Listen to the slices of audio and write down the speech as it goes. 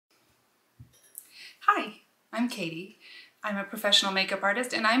Hi, I'm Katie. I'm a professional makeup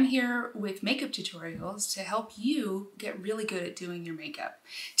artist and I'm here with makeup tutorials to help you get really good at doing your makeup.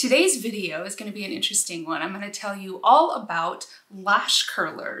 Today's video is going to be an interesting one. I'm going to tell you all about lash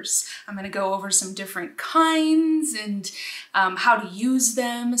curlers. I'm going to go over some different kinds and how to use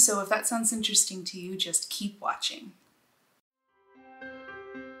them. So if that sounds interesting to you, just keep watching.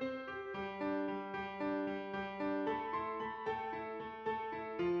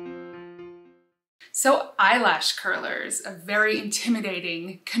 So eyelash curlers, a very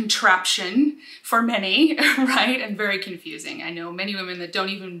intimidating contraption for many, right? And very confusing. I know many women that don't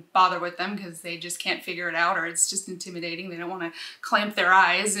even bother with them because they just can't figure it out, or it's just intimidating. They don't want to clamp their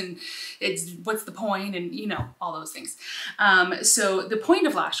eyes and it's what's the point, and you know, all those things. So the point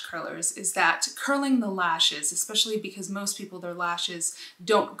of lash curlers is that curling the lashes, especially because most people, their lashes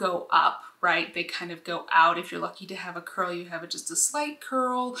don't go up, right? They kind of go out. If you're lucky to have a curl, you have just a slight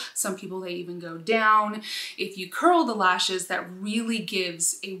curl. Some people, they even go down. If you curl the lashes, that really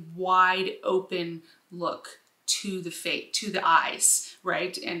gives a wide open look to the face, to the eyes,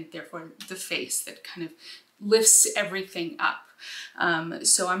 right? And therefore the face, that kind of lifts everything up.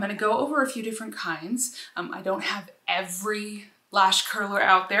 So I'm gonna go over a few different kinds. I don't have every lash curler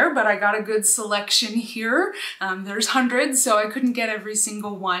out there, but I got a good selection here. There's hundreds, so I couldn't get every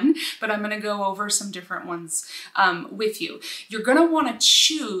single one, but I'm gonna go over some different ones with you. You're gonna wanna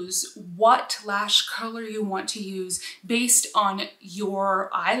choose what lash curler you want to use based on your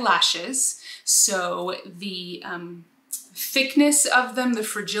eyelashes. So the thickness of them, the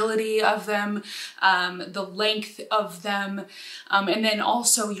fragility of them, the length of them, and then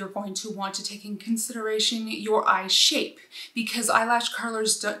also you're going to want to take in consideration your eye shape, because eyelash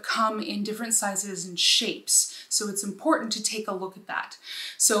curlers come in different sizes and shapes. So it's important to take a look at that.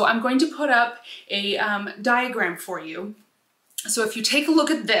 So I'm going to put up a diagram for you. So if you take a look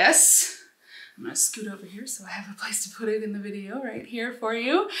at this, I'm gonna scoot over here so I have a place to put it in the video right here for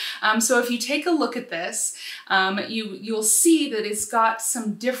you. So if you take a look at this, you'll see that it's got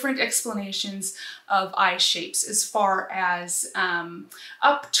some different explanations of eye shapes, as far as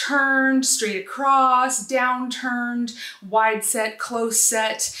upturned, straight across, downturned, wide set, close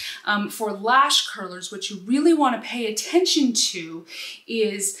set. For lash curlers, what you really want to pay attention to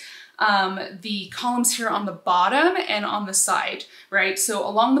is the columns here on the bottom and on the side, right? So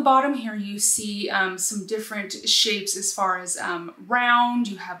along the bottom here, you see some different shapes as far as round,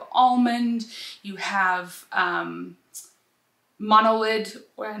 you have almond, you have monolid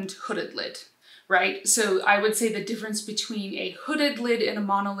and hooded lid, right? So I would say the difference between a hooded lid and a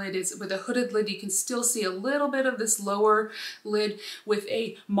monolid is, with a hooded lid, you can still see a little bit of this lower lid. With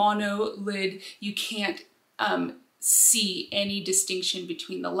a mono lid, you can't see any distinction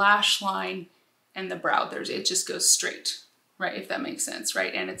between the lash line and the brow. It just goes straight, right? If that makes sense,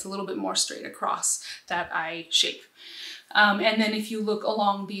 right? And it's a little bit more straight across that eye shape. And then if you look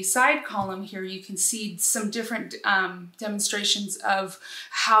along the side column here, you can see some different demonstrations of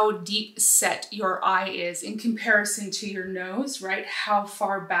how deep set your eye is in comparison to your nose, right? How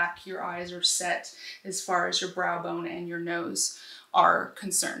far back your eyes are set as far as your brow bone and your nose are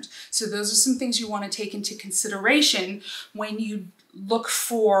concerned. So those are some things you want to take into consideration when you look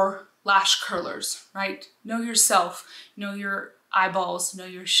for lash curlers, right? Know yourself, know your eyeballs, know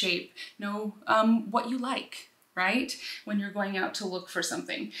your shape, know what you like, right? When you're going out to look for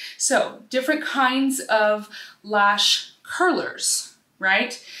something. So different kinds of lash curlers,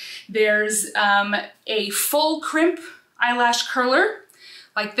 right? There's a full crimp eyelash curler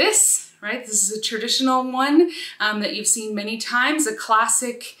like this, right? This is a traditional one that you've seen many times, a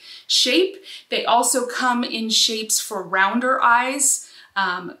classic shape. They also come in shapes for rounder eyes,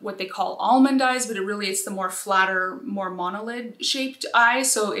 what they call almond eyes, but it's the more flatter, more monolid shaped eye.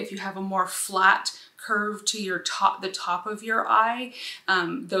 So if you have a more flat curve to your the top of your eye,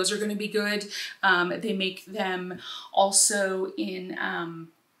 those are going to be good. They make them also in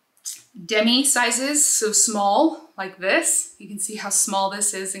demi sizes, so small like this. You can see how small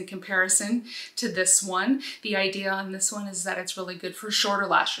this is in comparison to this one. The idea on this one is that it's really good for shorter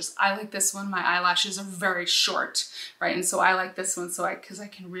lashes. I like this one. My eyelashes are very short, right? And so I like this one because I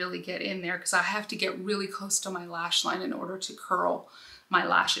can really get in there, because I have to get really close to my lash line in order to curl my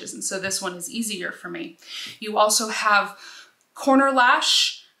lashes. And so this one is easier for me. You also have corner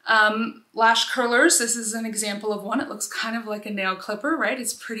lash curlers. This is an example of one. It looks kind of like a nail clipper, right?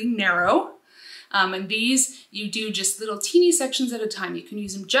 It's pretty narrow. And these, you do just little teeny sections at a time. You can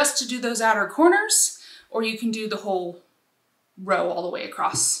use them just to do those outer corners, or you can do the whole row all the way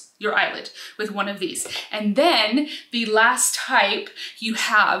across your eyelid with one of these. And then the last type you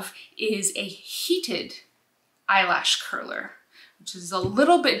have is a heated eyelash curler, which is a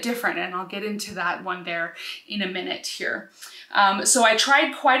little bit different, and I'll get into that one there in a minute here. So I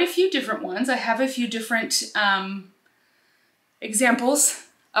tried quite a few different ones. I have a few different examples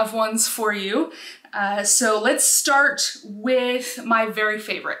of ones for you. So let's start with my very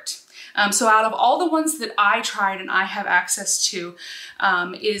favorite. So out of all the ones that I tried and I have access to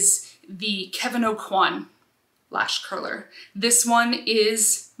is the Kevyn Aucoin lash curler. This one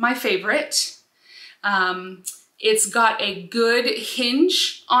is my favorite. It's got a good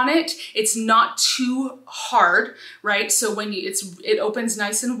hinge on it. It's not too hard, right? So when it opens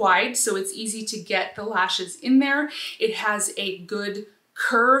nice and wide, so it's easy to get the lashes in there. It has a good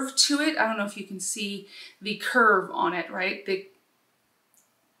curve to it. I don't know if you can see the curve on it, right?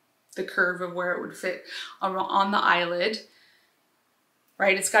 The curve of where it would fit on the eyelid,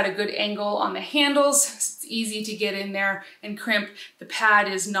 right? It's got a good angle on the handles. So it's easy to get in there and crimp. The pad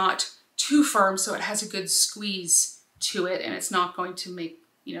is not too firm, so it has a good squeeze to it, and it's not going to make,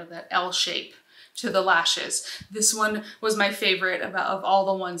 you know, that L shape to the lashes. This one was my favorite of all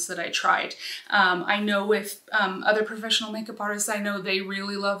the ones that I tried. I know with other professional makeup artists, I know they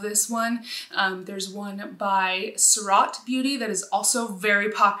really love this one. There's one by Surat Beauty that is also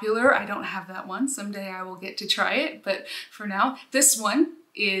very popular. I don't have that one. Someday I will get to try it, but for now, this one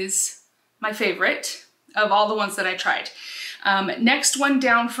is my favorite of all the ones that I tried. Next one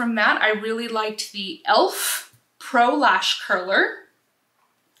down from that, I really liked the e.l.f. Pro Lash Curler.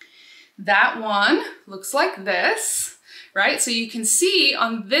 That one looks like this, right? So you can see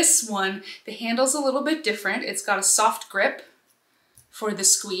on this one, the handle's a little bit different. It's got a soft grip for the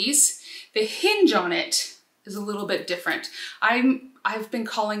squeeze. The hinge on it is a little bit different. I've been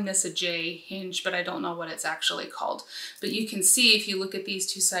calling this a J hinge, but I don't know what it's actually called. But you can see if you look at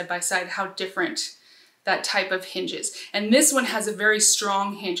these two side by side, how different that type of hinge is. And this one has a very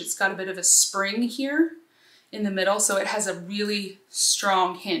strong hinge. It's got a bit of a spring here in the middle, so it has a really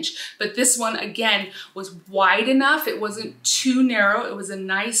strong hinge. But this one, again, was wide enough. It wasn't too narrow. It was a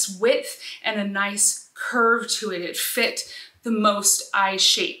nice width and a nice curve to it. It fit the most eye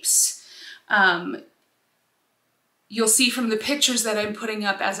shapes. You'll see from the pictures that I'm putting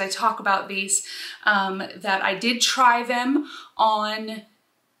up as I talk about these that I did try them on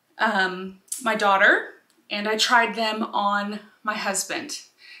my daughter, and I tried them on my husband.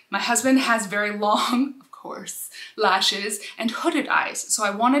 My husband has very long, of course, lashes and hooded eyes. So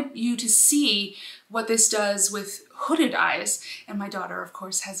I wanted you to see what this does with hooded eyes. And my daughter, of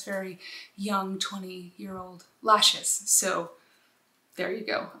course, has very young 20-year-old lashes. So there you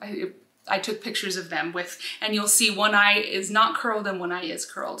go. I took pictures of them and you'll see one eye is not curled and one eye is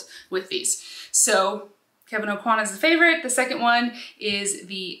curled with these. So Kevyn Aucoin is the favorite. The second one is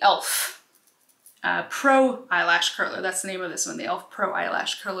the e.l.f. Pro Eyelash Curler. That's the name of this one, the e.l.f. Pro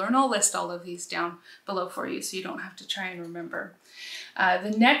Eyelash Curler. And I'll list all of these down below for you so you don't have to try and remember.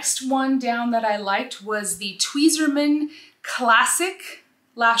 The next one down that I liked was the Tweezerman Classic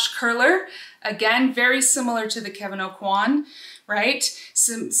Lash Curler. Again, very similar to the Kevyn Aucoin, right?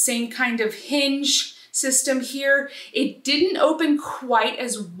 Same kind of hinge system here. It didn't open quite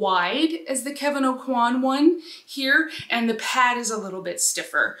as wide as the Kevyn Aucoin one here, and the pad is a little bit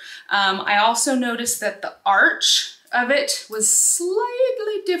stiffer. I also noticed that the arch of it was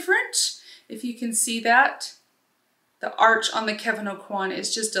slightly different. If you can see that, the arch on the Kevyn Aucoin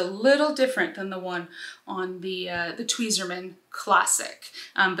is just a little different than the one on the Tweezerman Classic,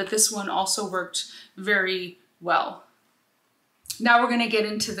 but this one also worked very well. Now we're going to get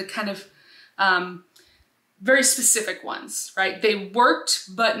into the kind of very specific ones, right? They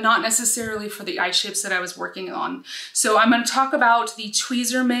worked, but not necessarily for the eye shapes that I was working on. So I'm going to talk about the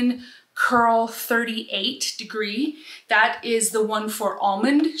Tweezerman Curl 38 degree. That is the one for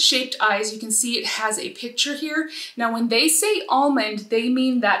almond shaped eyes. You can see it has a picture here. Now, when they say almond, they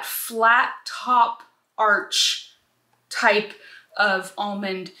mean that flat top arch type of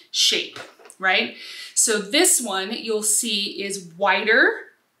almond shape, right? So this one you'll see is wider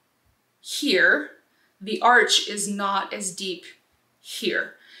here. The arch is not as deep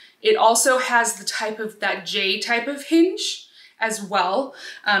here. It also has the type of that J type of hinge as well.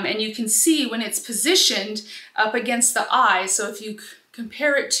 And you can see when it's positioned up against the eye. So if you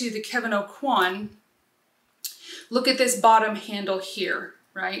compare it to the Kevyn Aucoin, look at this bottom handle here,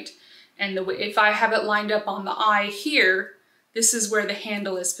 right? And if I have it lined up on the eye here, this is where the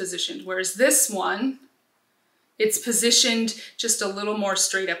handle is positioned. Whereas this one, it's positioned just a little more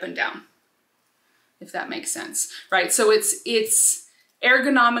straight up and down, if that makes sense, right? So it's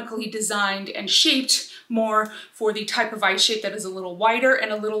ergonomically designed and shaped more for the type of eye shape that is a little wider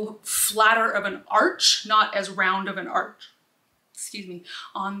and a little flatter of an arch, not as round of an arch, excuse me,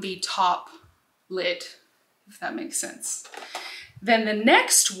 on the top lid, if that makes sense. Then the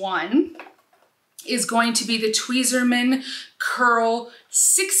next one is going to be the Tweezerman Curl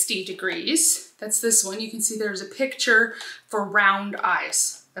 60 degrees. That's this one. You can see there's a picture for round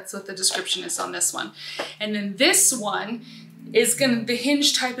eyes. That's what the description is on this one. And then this one is the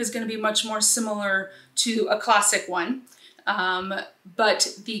hinge type is gonna be much more similar to a classic one.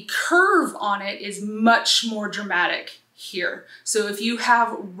 But the curve on it is much more dramatic here. So if you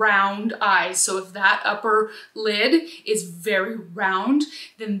have round eyes, so if that upper lid is very round,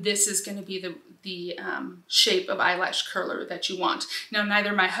 then this is going to be the shape of eyelash curler that you want. Now,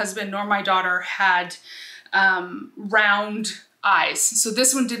 neither my husband nor my daughter had round eyes, so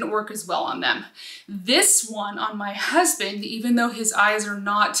this one didn't work as well on them. This one on my husband, even though his eyes are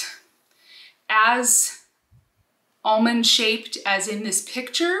not as almond shaped as in this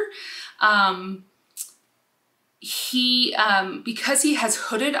picture, because he has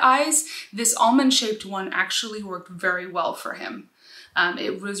hooded eyes, this almond shaped one actually worked very well for him.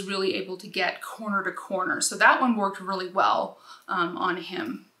 It was really able to get corner to corner. So that one worked really well on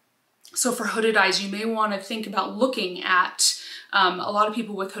him. So for hooded eyes, you may want to think about looking at a lot of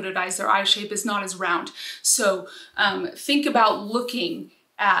people with hooded eyes, their eye shape is not as round. So think about looking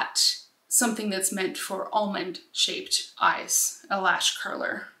at something that's meant for almond shaped eyes, a lash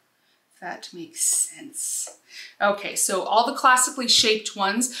curler. If that makes sense. Okay, so all the classically shaped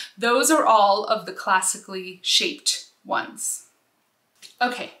ones, those are all of the classically shaped ones.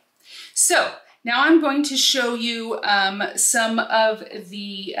 Okay, so now I'm going to show you some of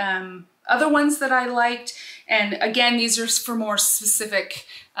the other ones that I liked. And again, these are for more specific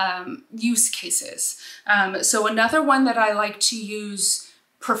use cases. So another one that I like to use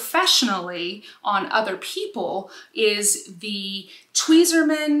professionally on other people is the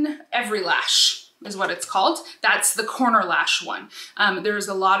Tweezerman Every Lash is what it's called. That's the corner lash one. There's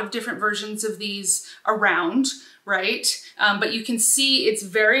a lot of different versions of these around, right? But you can see it's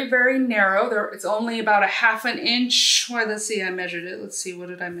very, very narrow. It's only about a ½ an inch. Well, let's see, I measured it. Let's see, what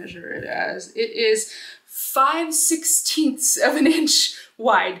did I measure it as? It is 5/16 of an inch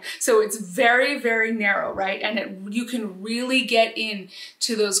wide. So it's very, very narrow, right? And you can really get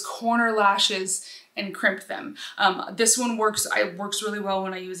into those corner lashes and crimp them. This one works really well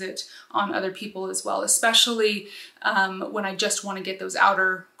when I use it on other people as well, especially when I just want to get those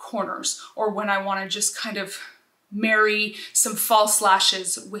outer corners, or when I want to just kind of marry some false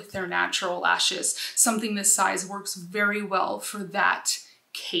lashes with their natural lashes. Something this size works very well for that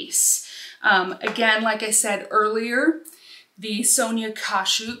case. Again, like I said earlier, the Sonia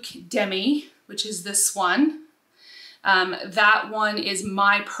Kashuk Demi, which is this one, that one is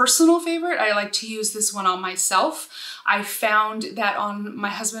my personal favorite. I like to use this one on myself. I found that on my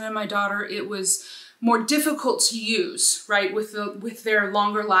husband and my daughter, it was more difficult to use, right? With their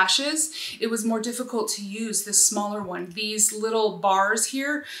longer lashes, it was more difficult to use this smaller one. These little bars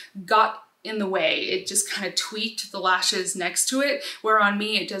here got in the way. It just kind of tweaked the lashes next to it, where on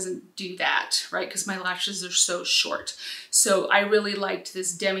me it doesn't do that, right? Because my lashes are so short. So I really liked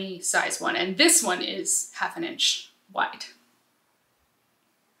this demi size one, and this one is ½ an inch wide.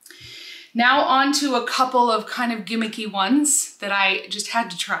 Now on to a couple of kind of gimmicky ones that I just had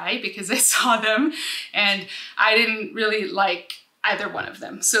to try because I saw them and I didn't really like either one of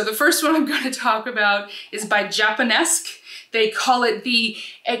them. So the first one I'm going to talk about is by Japanesque. They call it the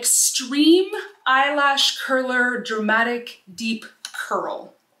Extreme Eyelash Curler Dramatic Deep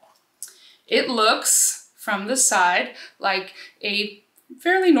Curl. It looks from the side like a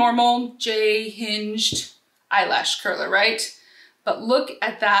fairly normal J-hinged eyelash curler, right? But look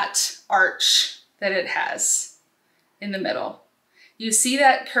at that arch that it has in the middle. You see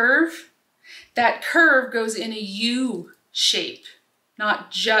that curve? That curve goes in a U shape,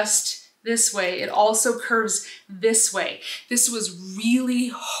 not just this way. It also curves this way. This was really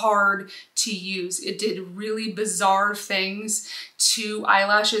hard to use. It did really bizarre things to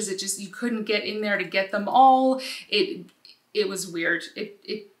eyelashes. You couldn't get in there to get them all. It was weird.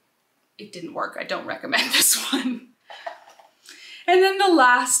 It didn't work. I don't recommend this one. And then the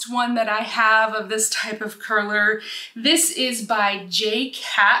last one that I have of this type of curler, this is by J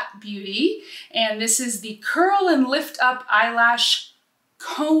Cat Beauty, and this is the Curl and Lift Up Eyelash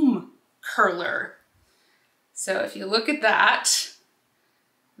Comb Curler. So if you look at that,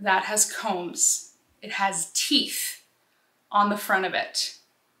 that has combs. It has teeth on the front of it.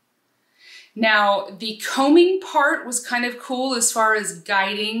 Now, the combing part was kind of cool as far as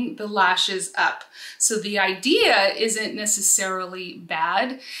guiding the lashes up. So the idea isn't necessarily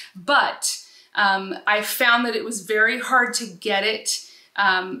bad, but I found that it was very hard to get it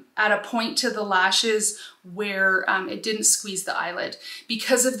at a point to the lashes where it didn't squeeze the eyelid.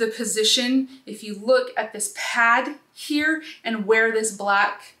 Because of the position, if you look at this pad here and where this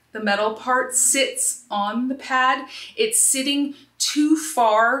black, the metal part sits on the pad, it's sitting too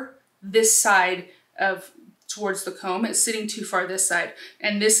far this side of towards the comb. It's sitting too far this side,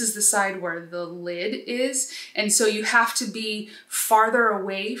 and this is the side where the lid is, and so you have to be farther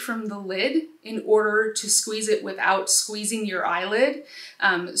away from the lid in order to squeeze it without squeezing your eyelid,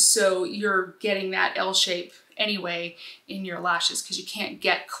 so you're getting that L shape anyway in your lashes because you can't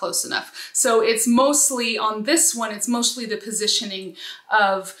get close enough. So it's mostly on this one, it's mostly the positioning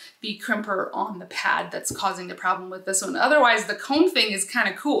of the crimper on the pad that's causing the problem with this one. Otherwise the comb thing is kind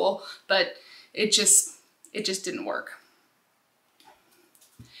of cool, but it just didn't work.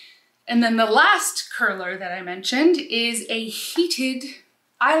 And then the last curler that I mentioned is a heated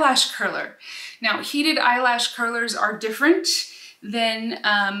eyelash curler. Now, heated eyelash curlers are different than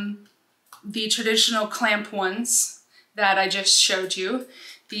the traditional clamp ones that I just showed you.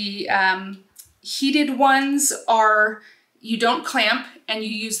 The heated ones are, you don't clamp and you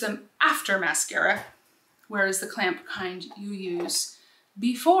use them after mascara, whereas the clamp kind you use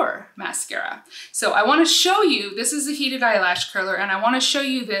before mascara. So I want to show you, this is a heated eyelash curler, and I want to show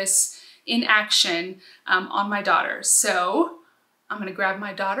you this in action on my daughter. So I'm going to grab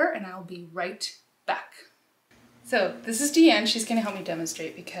my daughter and I'll be right back. So this is Deanne. She's going to help me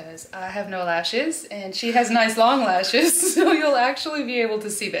demonstrate because I have no lashes and she has nice long lashes, so you'll actually be able to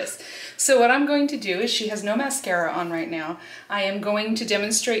see this. So what I'm going to do is, she has no mascara on right now. I am going to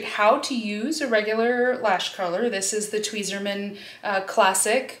demonstrate how to use a regular lash curler. This is the Tweezerman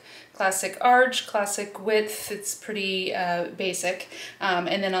Classic Arch, Classic Width. It's pretty basic.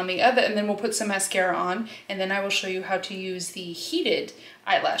 And then on the other, and then we'll put some mascara on, and then I will show you how to use the heated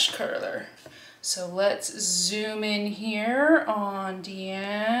eyelash curler. So let's zoom in here on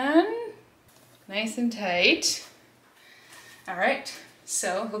Deanne. Nice and tight. All right,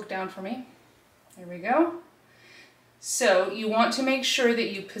 so look down for me. There we go. So you want to make sure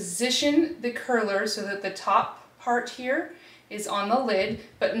that you position the curler so that the top part here is on the lid,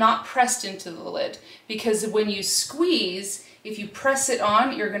 but not pressed into the lid. Because when you squeeze, if you press it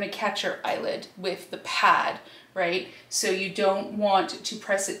on, you're gonna catch your eyelid with the pad, right? So you don't want to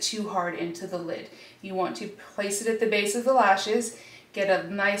press it too hard into the lid. You want to place it at the base of the lashes, get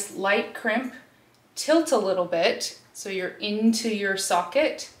a nice light crimp, tilt a little bit so you're into your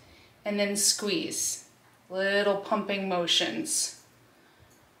socket, and then squeeze. Little pumping motions.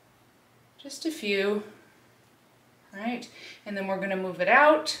 Just a few. All right, and then we're gonna move it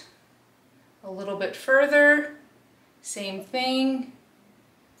out a little bit further. Same thing.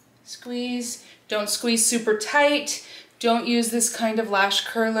 Squeeze. Don't squeeze super tight. Don't use this kind of lash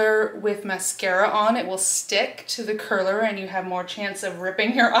curler with mascara on. It will stick to the curler and you have more chance of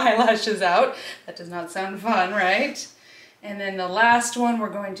ripping your eyelashes out. That does not sound fun, right? And then the last one, we're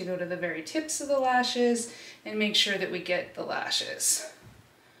going to go to the very tips of the lashes and make sure that we get the lashes.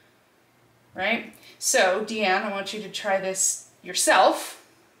 Right? So, Deanne, I want you to try this yourself,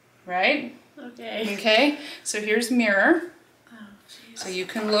 right? Okay. Okay, so here's mirror. Oh, jeez. So you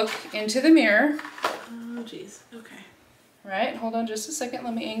can look into the mirror. Oh, jeez. Okay. Right, hold on just a second.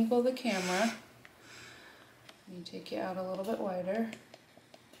 Let me angle the camera. Let me take you out a little bit wider.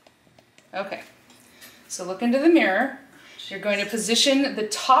 Okay, so look into the mirror. You're going to position the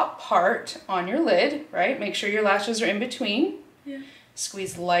top part on your lid, right? Make sure your lashes are in between. Yeah.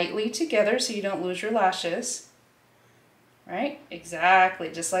 Squeeze lightly together so you don't lose your lashes. Right? Exactly,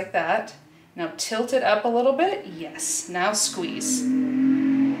 just like that. Now tilt it up a little bit. Yes, now squeeze.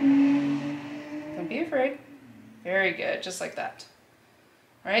 Don't be afraid. Very good, just like that.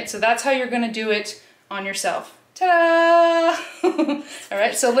 All right, so that's how you're gonna do it on yourself. Ta-da! All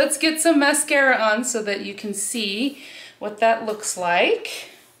right, so let's get some mascara on so that you can see what that looks like.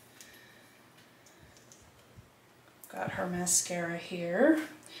 Got her mascara here.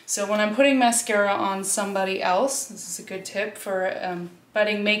 So when I'm putting mascara on somebody else, this is a good tip for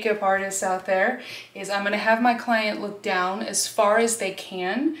budding makeup artists out there, is I'm gonna have my client look down as far as they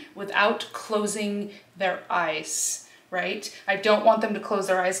can without closing their eyes, right? I don't want them to close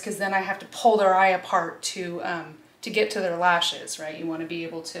their eyes because then I have to pull their eye apart to get to their lashes, right? You wanna be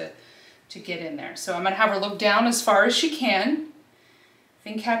able to get in there. So I'm gonna have her look down as far as she can.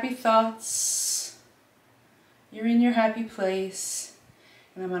 Think happy thoughts. You're in your happy place.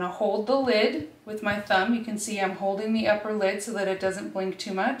 And I'm going to hold the lid with my thumb. You can see I'm holding the upper lid so that it doesn't blink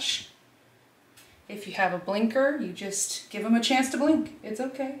too much. If you have a blinker, you just give them a chance to blink. It's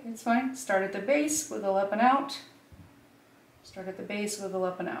okay, it's fine. Start at the base, wiggle up and out. Start at the base, wiggle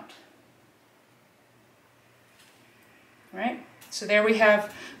up and out. All right, So there we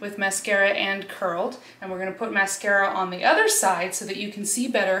have with mascara and curled, and we're going to put mascara on the other side so that you can see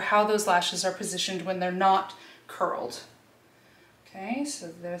better how those lashes are positioned when they're not curled. Okay, so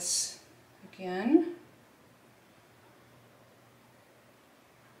this again.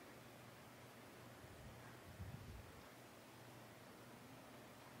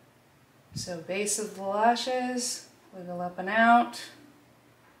 So base of the lashes, wiggle up and out.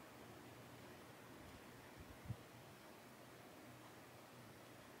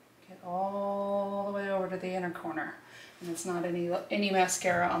 All the way over to the inner corner, and it's not any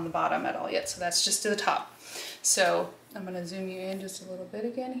mascara on the bottom at all yet, so that's just to the top. So I'm going to zoom you in just a little bit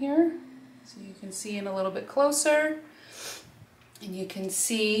again here so you can see in a little bit closer, and you can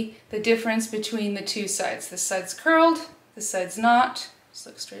see the difference between the two sides. This side's curled, this side's not. Just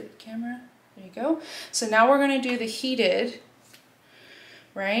look straight at the camera. There you go. So now we're going to do the heated,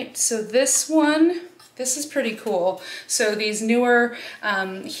 right? So this one, this is pretty cool. So these newer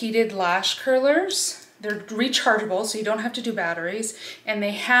heated lash curlers, they're rechargeable, so you don't have to do batteries, and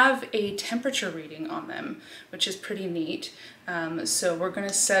they have a temperature reading on them, which is pretty neat. So we're going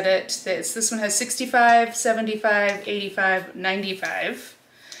to set it, this one has 65, 75, 85, 95.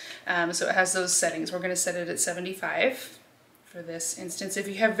 So it has those settings. We're going to set it at 75 for this instance. If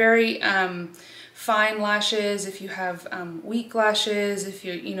you have very fine lashes, if you have weak lashes, if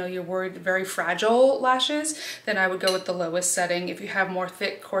you're worried very fragile lashes, then I would go with the lowest setting. If you have more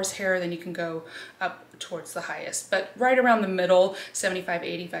thick, coarse hair, then you can go up towards the highest. But right around the middle, 75,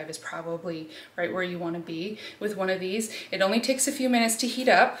 85 is probably right where you want to be with one of these. It only takes a few minutes to heat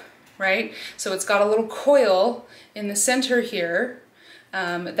up, right? So it's got a little coil in the center here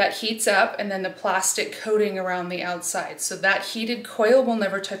that heats up, and then the plastic coating around the outside. So that heated coil will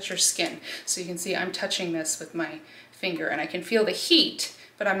never touch your skin. So you can see I'm touching this with my finger, and I can feel the heat,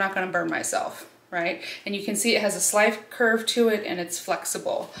 but I'm not going to burn myself, right? And you can see it has a slight curve to it, and it's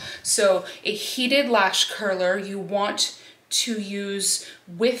flexible. So a heated lash curler you want to use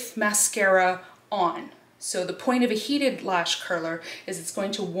with mascara on. So the point of a heated lash curler is it's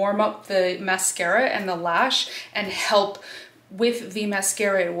going to warm up the mascara and the lash and help with the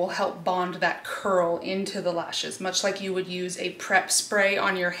mascara. It will help bond that curl into the lashes, much like you would use a prep spray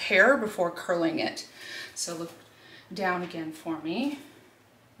on your hair before curling it. So look down again for me.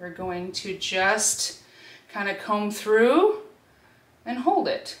 We're going to just kind of comb through and hold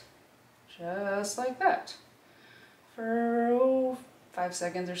it, just like that, for 5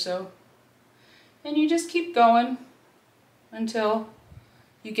 seconds or so. And you just keep going until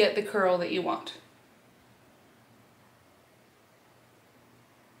you get the curl that you want.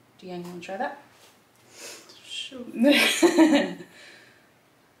 Deanne, you want to try that? Sure. There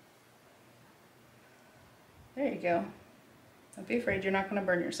you go. Don't be afraid, you're not going to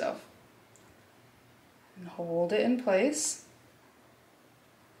burn yourself. And hold it in place.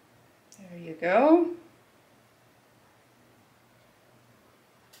 There you go.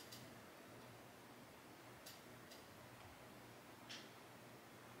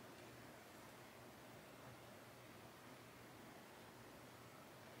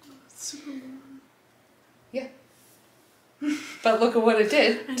 Super warm. Yeah. But look at what it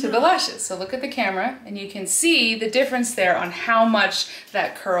did to the lashes. So look at the camera and you can see the difference there on how much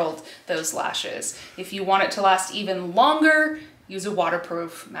that curled those lashes. If you want it to last even longer, use a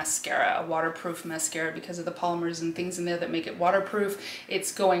waterproof mascara. A waterproof mascara, because of the polymers and things in there that make it waterproof,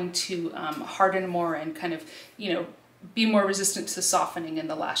 it's going to harden more and kind of, be more resistant to softening in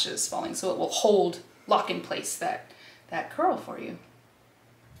the lashes falling. So it will lock in place that curl for you.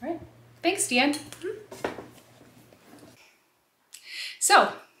 Right? Thanks, Deanne.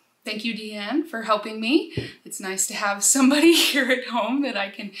 So, thank you, Deanne, for helping me. It's nice to have somebody here at home that I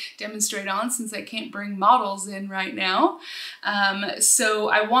can demonstrate on, since I can't bring models in right now. So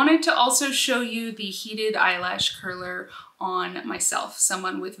I wanted to also show you the heated eyelash curler on myself,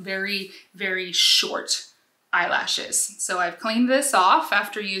 someone with very, very short eyelashes. So I've cleaned this off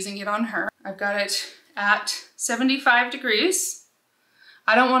after using it on her. I've got it at 75 degrees.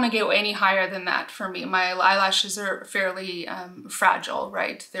 I don't want to go any higher than that for me. My eyelashes are fairly fragile,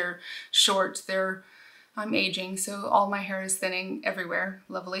 right? They're short, I'm aging, so all my hair is thinning everywhere,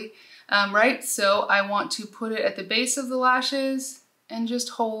 lovely, right? So I want to put it at the base of the lashes and just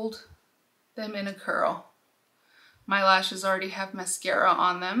hold them in a curl. My lashes already have mascara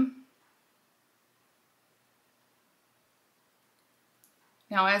on them.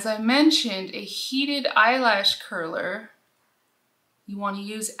 Now, as I mentioned, a heated eyelash curler you want to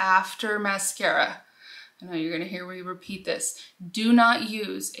use after mascara. I know you're going to hear me repeat this. Do not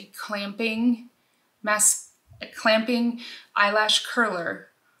use a clamping eyelash curler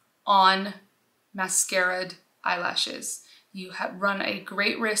on mascaraed eyelashes. you run a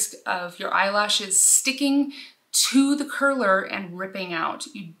great risk of your eyelashes sticking to the curler and ripping out.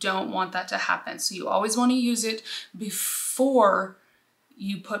 You don't want that to happen. So you always want to use it before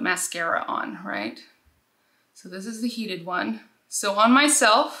you put mascara on, right? So this is the heated one. So on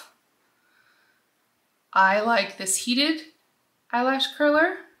myself, I like this heated eyelash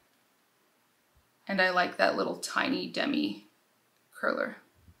curler, and I like that little tiny demi curler.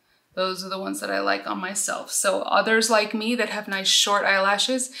 Those are the ones that I like on myself. So others like me that have nice short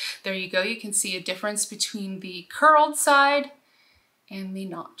eyelashes, there you go. You can see a difference between the curled side and the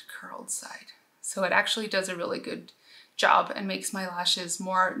not curled side. So it actually does a really good job and makes my lashes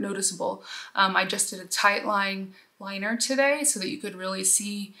more noticeable. I just did a tight line liner today so that you could really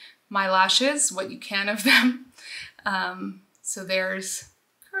see my lashes, what you can of them. So there's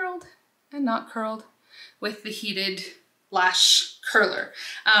curled and not curled with the heated lash curler.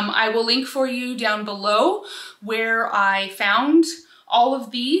 I will link for you down below where I found all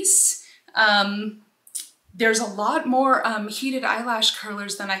of these. There's a lot more heated eyelash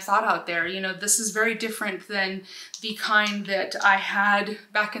curlers than I thought out there. You know, this is very different than the kind that I had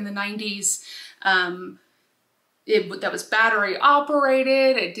back in the 90s. That was battery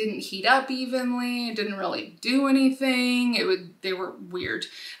operated. It didn't heat up evenly. It didn't really do anything. They were weird.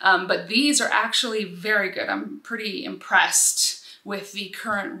 But these are actually very good. I'm pretty impressed with the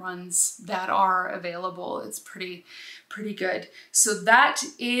current ones that are available. It's pretty good. So that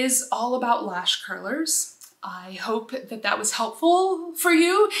is all about lash curlers. I hope that that was helpful for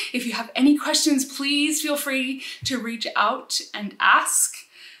you. If you have any questions, please feel free to reach out and ask.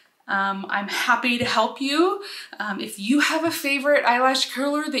 I'm happy to help you. If you have a favorite eyelash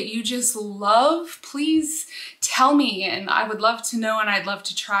curler that you just love, please tell me, and I would love to know, and I'd love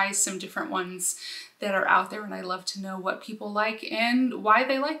to try some different ones that are out there, and I'd love to know what people like and why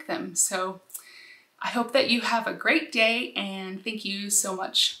they like them. So I hope that you have a great day, and thank you so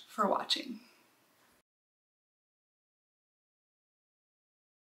much for watching.